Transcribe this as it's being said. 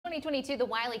2022, the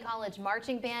Wiley College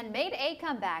Marching Band made a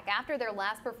comeback after their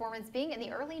last performance being in the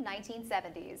early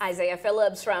 1970s. Isaiah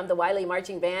Phillips from the Wiley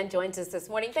Marching Band joins us this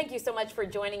morning. Thank you so much for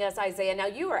joining us, Isaiah. Now,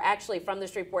 you are actually from the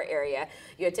Shreveport area.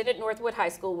 You attended Northwood High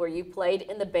School where you played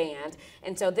in the band,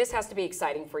 and so this has to be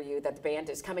exciting for you that the band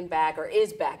is coming back or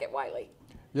is back at Wiley.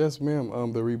 Yes,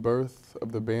 ma'am. The rebirth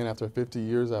of the band after 50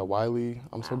 years at Wiley.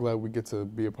 I'm so glad we get to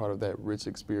be a part of that rich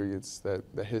experience,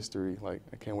 that history. Like,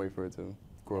 I can't wait for it to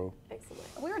grow. Excellent.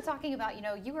 We were talking about,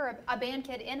 you were a band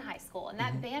kid in high school, and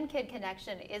that band kid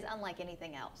connection is unlike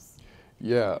anything else.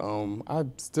 Yeah, I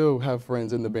still have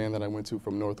friends in the band that I went to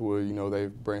from Northwood.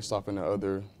 They've branched off into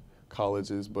other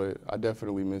colleges, but I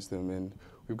definitely miss them, and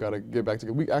we've got to get back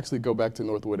together. We actually go back to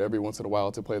Northwood every once in a while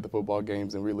to play at the football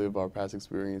games and relive our past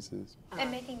experiences.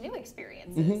 And making new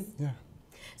experiences. Yeah.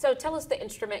 So tell us the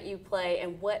instrument you play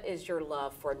and what is your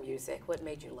love for music? What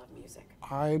made you love music?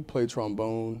 I play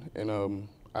trombone, and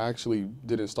I actually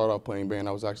didn't start off playing band.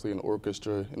 I was actually in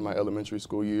orchestra in my elementary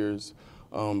school years.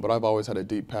 But I've always had a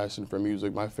deep passion for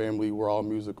music. My family, we're all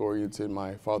music oriented.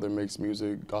 My father makes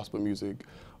music, gospel music.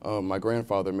 My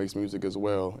grandfather makes music as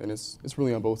well. And it's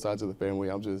really on both sides of the family.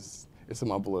 It's in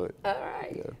my blood. All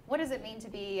right. Yeah. What does it mean to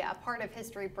be a part of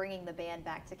history bringing the band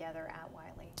back together at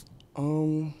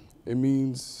Wiley? It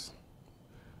means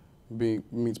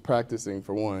practicing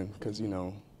for one, because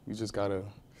you just gotta.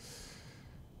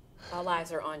 All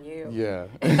eyes are on you. Yeah.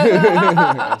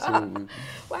 Absolutely.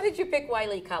 Why did you pick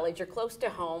Wiley College? You're close to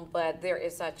home, but there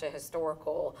is such a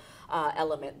historical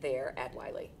element there at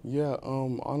Wiley. Yeah,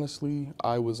 honestly,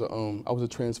 I was a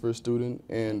transfer student,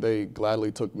 and they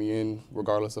gladly took me in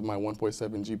regardless of my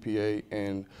 1.7 GPA,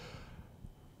 and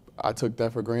I took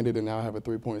that for granted, and now I have a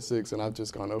 3.6, and I've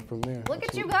just gone up from there. Look Absolutely.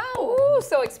 at you go. Ooh,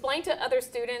 so explain to other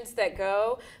students that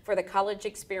go for the college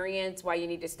experience why you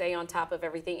need to stay on top of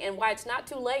everything and why it's not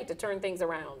too late to turn things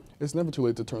around. It's never too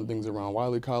late to turn things around.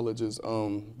 Wiley College is,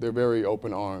 they're very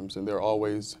open arms, and they're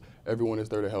always, everyone is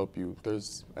there to help you.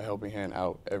 There's a helping hand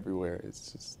out everywhere.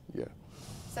 It's just, yeah.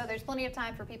 So there's plenty of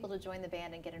time for people to join the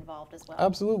band and get involved as well.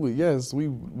 Absolutely, yes. We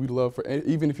love for,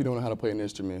 even if you don't know how to play an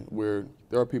instrument,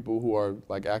 there are people who are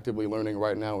like actively learning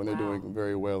right now, and they're doing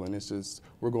very well, and it's just,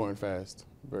 we're going fast,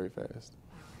 very fast.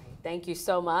 Thank you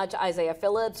so much. Isaiah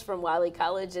Phillips from Wiley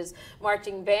College's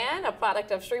marching band, a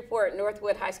product of Shreveport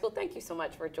Northwood High School. Thank you so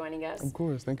much for joining us. Of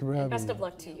course, thank you for having me. Best of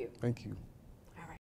luck to you. Thank you.